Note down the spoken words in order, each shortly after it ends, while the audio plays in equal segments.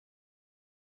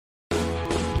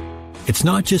It's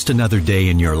not just another day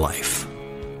in your life.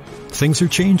 Things are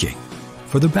changing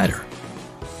for the better.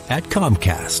 At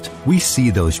Comcast, we see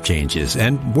those changes,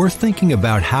 and we're thinking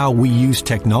about how we use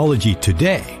technology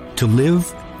today to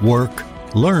live, work,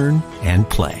 learn, and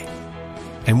play.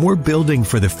 And we're building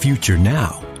for the future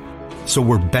now, so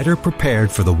we're better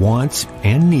prepared for the wants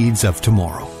and needs of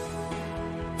tomorrow.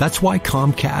 That's why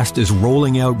Comcast is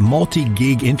rolling out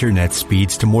multi-gig internet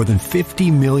speeds to more than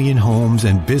 50 million homes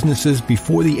and businesses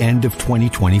before the end of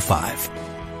 2025,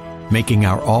 making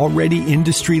our already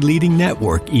industry-leading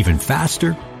network even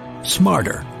faster,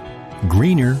 smarter,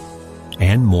 greener,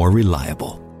 and more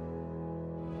reliable.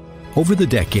 Over the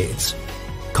decades,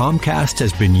 Comcast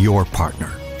has been your partner,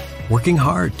 working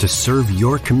hard to serve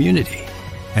your community,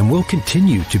 and will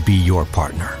continue to be your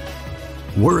partner.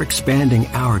 We're expanding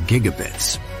our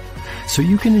gigabits so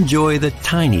you can enjoy the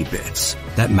tiny bits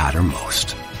that matter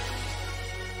most.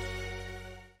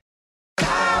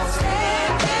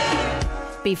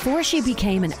 Before she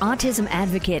became an autism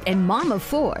advocate and mom of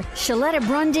 4, Sheletta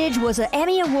Brundage was an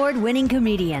Emmy Award-winning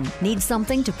comedian. Need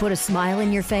something to put a smile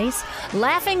in your face?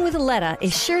 Laughing with Letta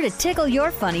is sure to tickle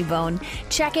your funny bone.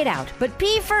 Check it out, but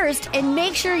pee first and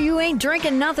make sure you ain't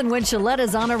drinking nothing when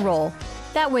Sheletta's on a roll.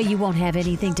 That way you won't have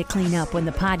anything to clean up when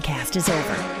the podcast is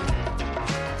over.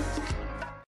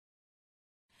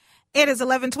 It is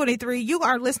 11:23. You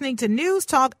are listening to News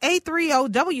Talk 830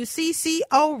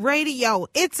 WCCO Radio.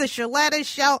 It's a Sheletta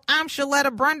show. I'm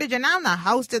Sheletta Brundage, and I'm the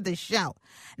host of the show.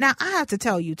 Now, I have to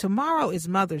tell you, tomorrow is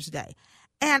Mother's Day,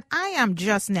 and I am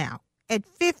just now, at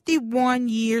 51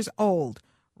 years old,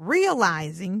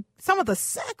 realizing some of the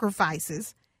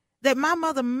sacrifices that my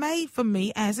mother made for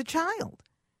me as a child.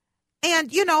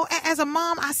 And, you know, as a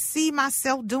mom, I see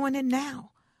myself doing it now.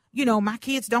 You know, my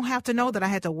kids don't have to know that I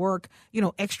had to work,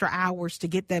 extra hours to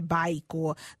get that bike,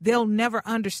 or they'll never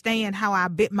understand how I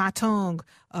bit my tongue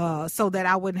so that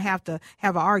I wouldn't have to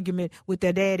have an argument with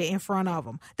their daddy in front of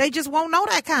them. They just won't know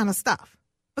that kind of stuff,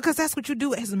 because that's what you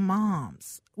do as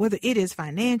moms. Whether it is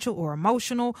financial or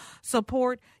emotional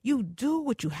support, you do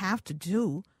what you have to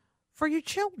do for your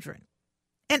children.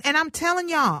 And I'm telling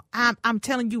y'all, I'm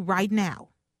telling you right now,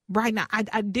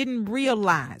 I didn't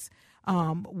realize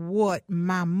what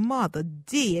my mother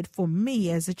did for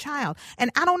me as a child. And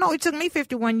I don't know, it took me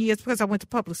 51 years because I went to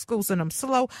public schools and I'm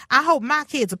slow. I hope my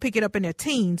kids will pick it up in their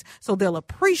teens so they'll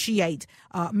appreciate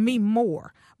me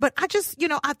more. But I just,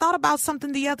 I thought about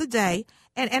something the other day,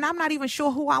 and I'm not even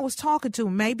sure who I was talking to.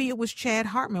 Maybe it was Chad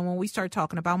Hartman when we started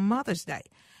talking about Mother's Day.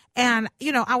 And,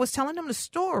 I was telling them the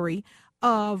story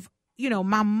of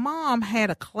my mom had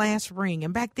a class ring,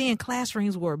 and back then class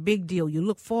rings were a big deal. You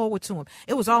look forward to them.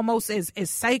 It was almost as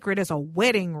sacred as a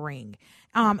wedding ring.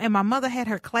 And my mother had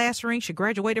her class ring. She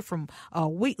graduated from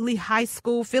Wheatley High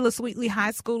School, Phyllis Wheatley High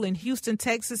School in Houston,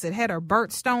 Texas. It had her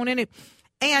birthstone in it.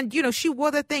 And, she wore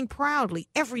that thing proudly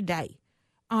every day,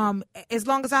 as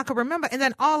long as I could remember. And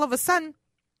then all of a sudden,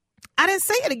 I didn't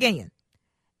see it again.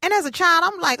 And as a child,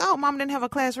 I'm like, oh, mom didn't have a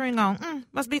class ring on.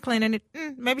 Must be cleaning it.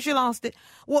 Maybe she lost it.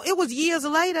 Well, it was years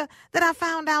later that I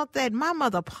found out that my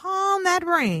mother pawned that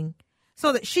ring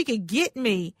so that she could get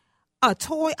me a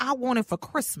toy I wanted for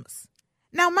Christmas.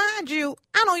 Now, mind you,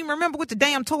 I don't even remember what the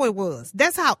damn toy was.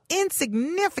 That's how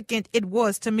insignificant it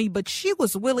was to me. But she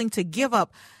was willing to give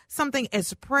up something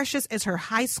as precious as her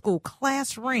high school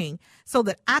class ring so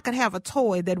that I could have a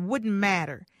toy that wouldn't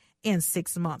matter in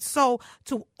 6 months. So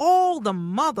to all the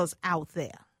mothers out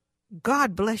there,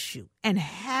 God bless you and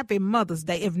happy Mother's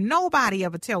Day. If nobody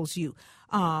ever tells you,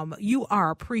 you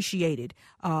are appreciated,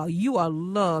 you are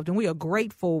loved, and we are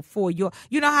grateful for your,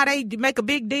 how they make a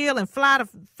big deal and fly the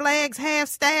flags half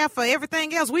staff for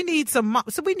everything else. We need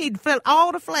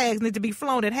all the flags need to be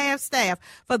flown at half staff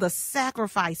for the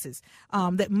sacrifices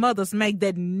that mothers make,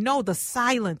 that know the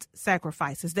silent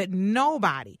sacrifices that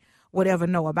nobody would ever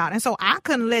know about. And so I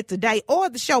couldn't let the day or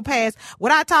the show pass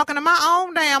without talking to my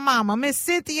own damn mama. Miss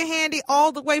Cynthia Handy,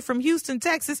 all the way from Houston,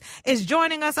 Texas, is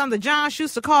joining us on the John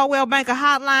Schuster Caldwell Banker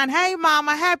Hotline. Hey,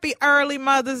 Mama, happy early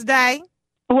Mother's Day.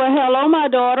 Well, hello, my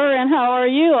daughter, and how are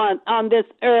you on this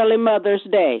early Mother's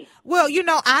Day? Well,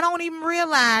 I don't even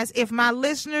realize if my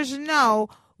listeners know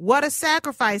what a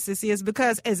sacrifice this is,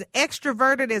 because as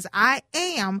extroverted as I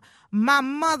am, my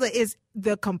mother is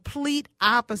the complete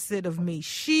opposite of me.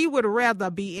 She would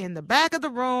rather be in the back of the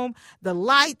room, the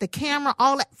light, the camera,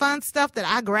 all that fun stuff that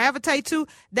I gravitate to.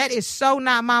 That is so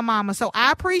not my mama. So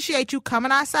I appreciate you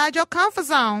coming outside your comfort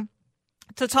zone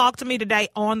to talk to me today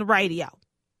on the radio.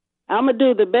 I'm going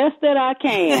to do the best that I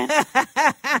can.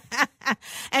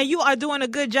 And you are doing a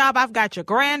good job. I've got your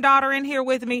granddaughter in here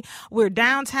with me. We're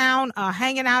downtown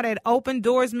hanging out at Open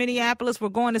Doors, Minneapolis. We're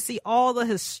going to see all the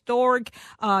historic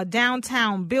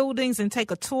downtown buildings and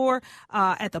take a tour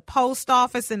at the post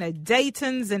office and at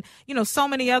Dayton's and, so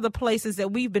many other places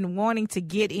that we've been wanting to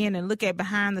get in and look at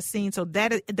behind the scenes. So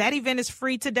that event is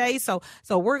free today. So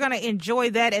we're going to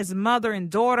enjoy that as mother and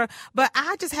daughter. But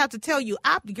I just have to tell you,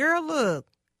 girl, look.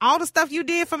 All the stuff you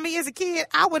did for me as a kid,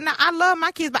 I love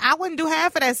my kids, but I wouldn't do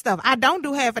half of that stuff. I don't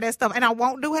do half of that stuff, and I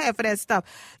won't do half of that stuff.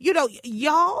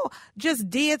 Y'all just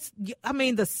did,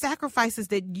 the sacrifices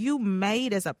that you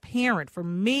made as a parent for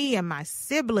me and my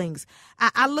siblings.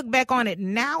 I look back on it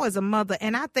now as a mother,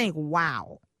 and I think,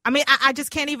 wow. I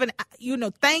just can't even,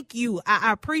 thank you.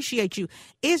 I appreciate you.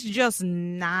 It's just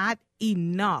not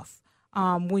enough.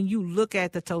 When you look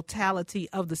at the totality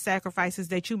of the sacrifices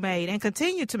that you made and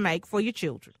continue to make for your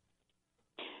children.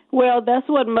 Well, that's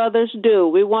what mothers do.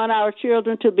 We want our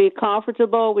children to be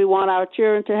comfortable. We want our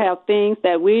children to have things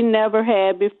that we never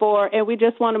had before, and we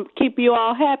just want to keep you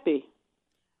all happy.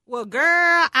 Well,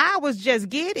 girl, I was just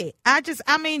giddy.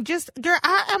 Girl,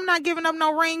 I am not giving up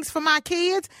no rings for my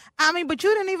kids. But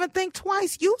you didn't even think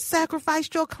twice. You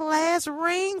sacrificed your class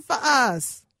ring for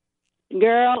us.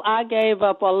 Girl, I gave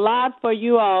up a lot for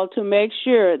you all to make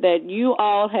sure that you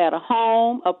all had a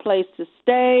home, a place to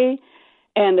stay,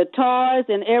 and the toys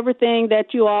and everything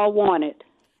that you all wanted.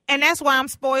 And that's why I'm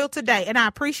spoiled today. And I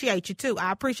appreciate you, too.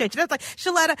 I appreciate you. That's like,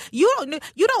 Sheletta, you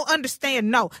don't understand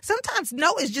no. Sometimes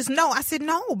no is just no. I said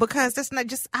no because that's not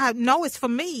just, no is for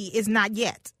me is not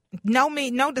yet. No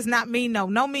does not mean no.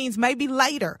 No means maybe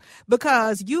later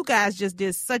because you guys just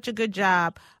did such a good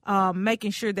job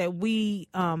making sure that we,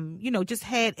 just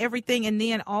had everything and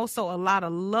then also a lot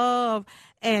of love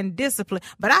and discipline.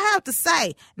 But I have to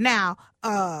say now,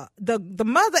 the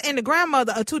mother and the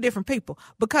grandmother are two different people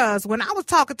because when I was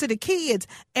talking to the kids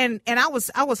and I was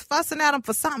fussing at them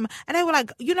for something and they were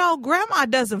like, grandma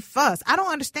doesn't fuss. I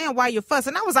don't understand why you're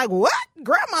fussing. I was like, what?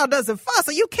 Grandma doesn't fuss.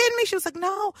 Are you kidding me? She was like,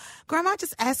 no, grandma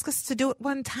just asked us to do it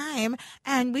one time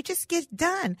and we just get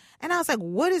done. And I was like,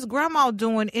 what is grandma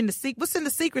doing what's in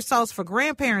the secret sauce for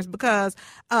grandparents? Because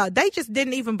they just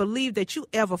didn't even believe that you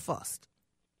ever fussed.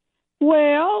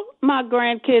 Well, my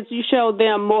grandkids, you show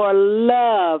them more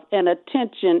love and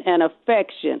attention and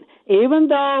affection. Even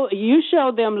though you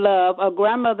show them love, a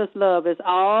grandmother's love is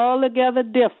altogether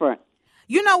different.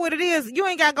 You know what it is? You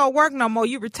ain't got to go work no more.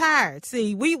 You retired.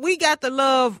 See, we got the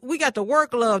love. We got the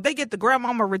work love. They get the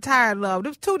grandmama retired love.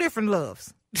 There's two different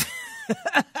loves.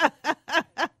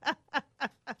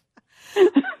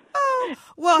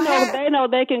 They know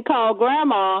they can call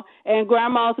grandma, and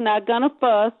grandma's not going to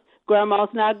fuss. Grandma's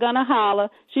not going to holler.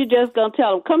 She's just going to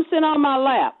tell them, come sit on my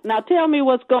lap. Now tell me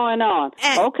what's going on.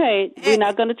 We're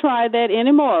not going to try that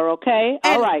anymore, okay?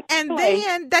 All right. And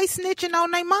then they snitching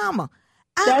on their mama.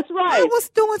 That's right. I was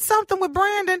doing something with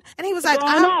Brandon, and he was like,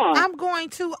 I'm going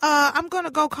to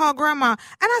go call grandma.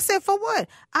 And I said, for what?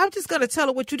 I'm just going to tell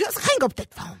her what you do. Hang up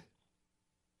that phone.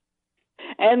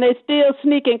 And they still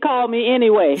sneak and call me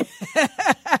anyway.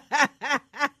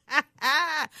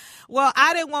 Well,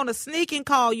 I didn't want to sneak and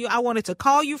call you. I wanted to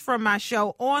call you from my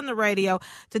show on the radio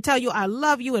to tell you I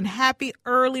love you and happy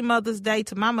early Mother's Day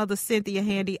to my mother, Cynthia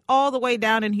Handy, all the way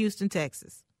down in Houston,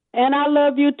 Texas. And I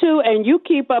love you, too, and you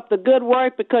keep up the good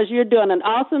work because you're doing an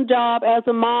awesome job as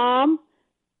a mom,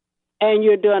 and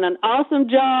you're doing an awesome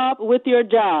job with your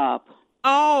job.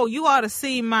 Oh, you ought to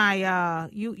see my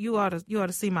you ought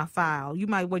to see my file. You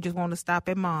might just want to stop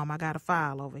at Mom. I got a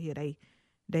file over here.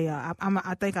 I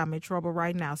think I'm in trouble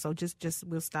right now. So just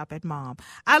we'll stop at Mom.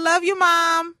 I love you,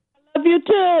 Mom. I love you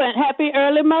too, and happy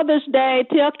early Mother's Day.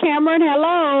 Tell Cameron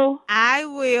hello. I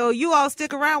will. You all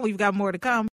stick around. We've got more to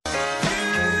come.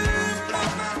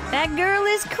 That girl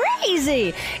is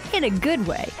crazy in a good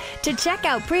way. To check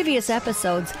out previous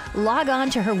episodes, log on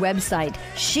to her website,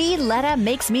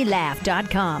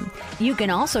 SheLettaMakesMeLaugh.com. You can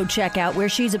also check out where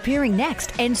she's appearing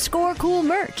next and score cool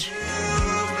merch.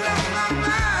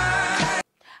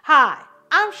 Hi,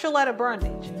 I'm Sheletta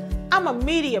Brundage. I'm a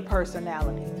media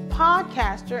personality,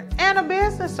 podcaster, and a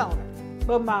business owner.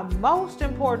 But my most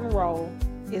important role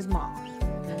is mom.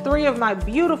 3 of my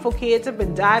beautiful kids have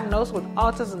been diagnosed with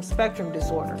autism spectrum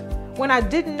disorder. When I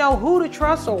didn't know who to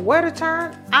trust or where to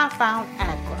turn, I found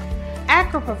ACRA.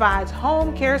 ACRA provides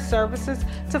home care services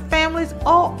to families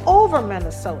all over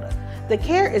Minnesota. The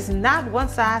care is not one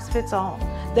size fits all.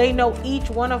 They know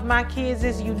each one of my kids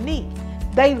is unique.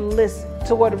 They listen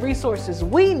to what resources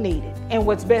we needed and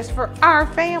what's best for our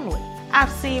family. I've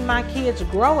seen my kids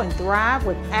grow and thrive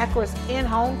with ACRA's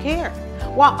in-home care.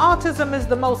 While autism is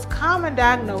the most common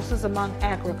diagnosis among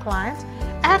ACRA clients,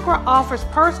 ACRA offers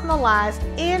personalized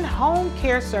in-home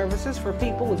care services for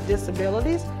people with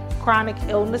disabilities, chronic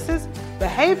illnesses,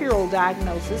 behavioral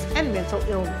diagnosis, and mental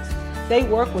illness. They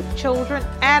work with children,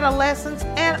 adolescents,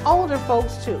 and older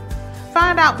folks too.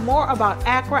 Find out more about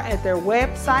ACRA at their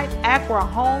website,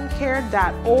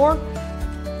 acrahomecare.org.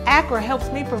 ACRA helps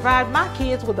me provide my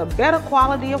kids with a better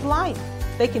quality of life.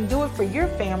 They can do it for your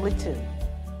family too.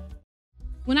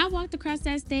 When I walked across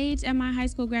that stage at my high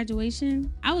school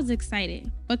graduation, I was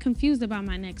excited, but confused about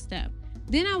my next step.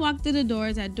 Then I walked through the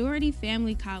doors at Doherty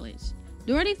Family College.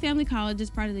 Doherty Family College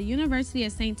is part of the University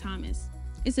of St. Thomas.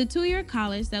 It's a 2-year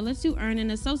college that lets you earn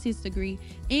an associate's degree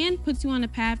and puts you on a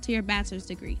path to your bachelor's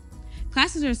degree.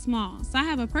 Classes are small, so I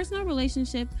have a personal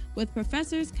relationship with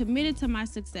professors committed to my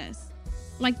success.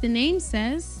 Like the name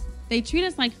says, they treat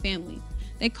us like family.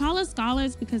 They call us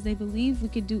scholars because they believe we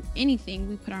could do anything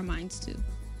we put our minds to.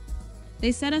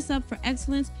 They set us up for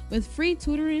excellence with free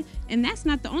tutoring, and that's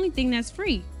not the only thing that's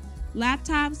free.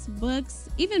 Laptops, books,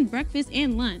 even breakfast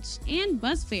and lunch, and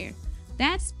bus fare.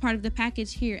 That's part of the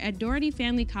package here at Doherty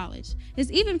Family College. It's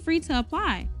even free to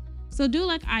apply. So do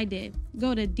like I did.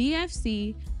 Go to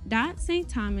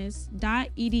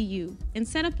dfc.stthomas.edu and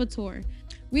set up a tour.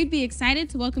 We'd be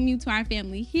excited to welcome you to our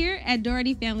family here at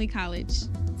Doherty Family College.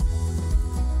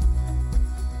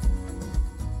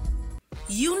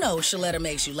 You know Sheletta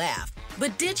makes you laugh,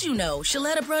 but did you know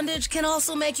Sheletta Brundage can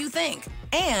also make you think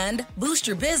and boost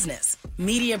your business?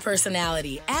 Media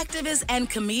personality, activist, and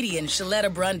comedian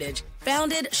Sheletta Brundage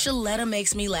founded Sheletta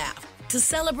Makes Me Laugh to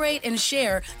celebrate and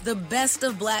share the best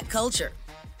of Black culture.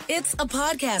 It's a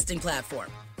podcasting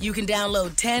platform. You can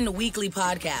download 10 weekly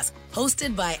podcasts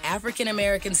hosted by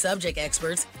African-American subject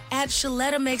experts at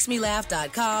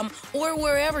ShelettaMakesMeLaugh.com or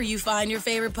wherever you find your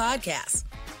favorite podcasts.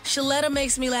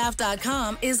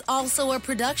 ShelettaMakesMeLaugh.com is also a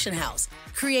production house,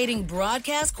 creating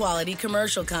broadcast-quality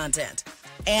commercial content.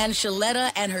 And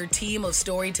Sheletta and her team of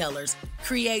storytellers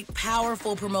create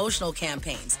powerful promotional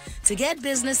campaigns to get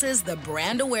businesses the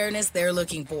brand awareness they're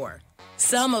looking for.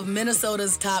 Some of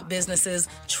Minnesota's top businesses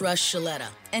trust Sheletta,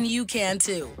 and you can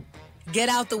too. Get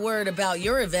out the word about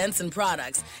your events and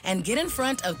products and get in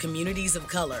front of communities of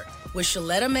color with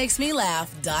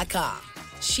ShelettaMakesMeLaugh.com.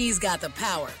 She's got the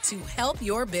power to help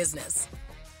your business.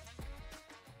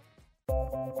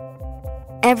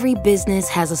 Every business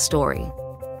has a story.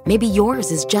 Maybe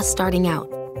yours is just starting out.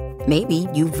 Maybe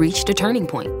you've reached a turning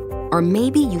point. Or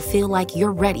maybe you feel like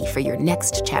you're ready for your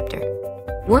next chapter.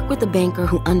 Work with a banker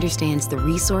who understands the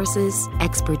resources,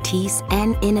 expertise,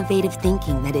 and innovative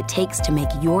thinking that it takes to make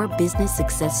your business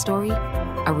success story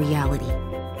a reality.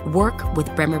 Work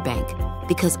with Bremer Bank,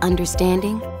 because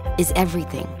understanding is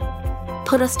everything.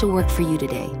 Put us to work for you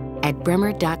today at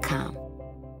bremer.com.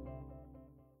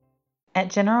 At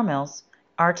General Mills,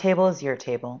 our table is your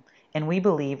table, and we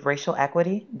believe racial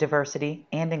equity, diversity,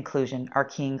 and inclusion are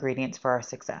key ingredients for our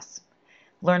success.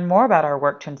 Learn more about our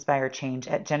work to inspire change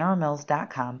at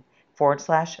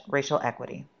generalmills.com/racial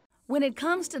equity. When it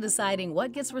comes to deciding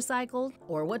what gets recycled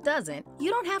or what doesn't, you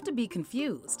don't have to be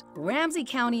confused. Ramsey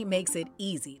County makes it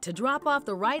easy to drop off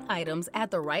the right items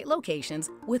at the right locations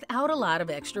without a lot of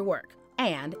extra work.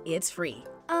 And it's free.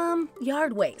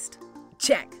 Yard waste.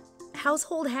 Check.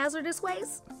 Household hazardous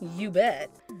waste? You bet.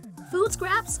 Food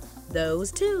scraps?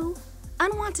 Those too.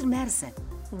 Unwanted medicine?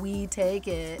 We take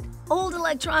it. Old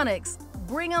electronics?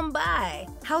 Bring 'em by.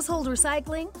 Household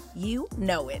recycling? You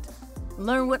know it.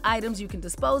 Learn what items you can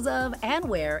dispose of and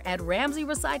where at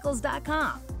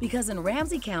RamseyRecycles.com. Because in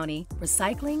Ramsey County,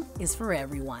 recycling is for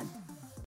everyone.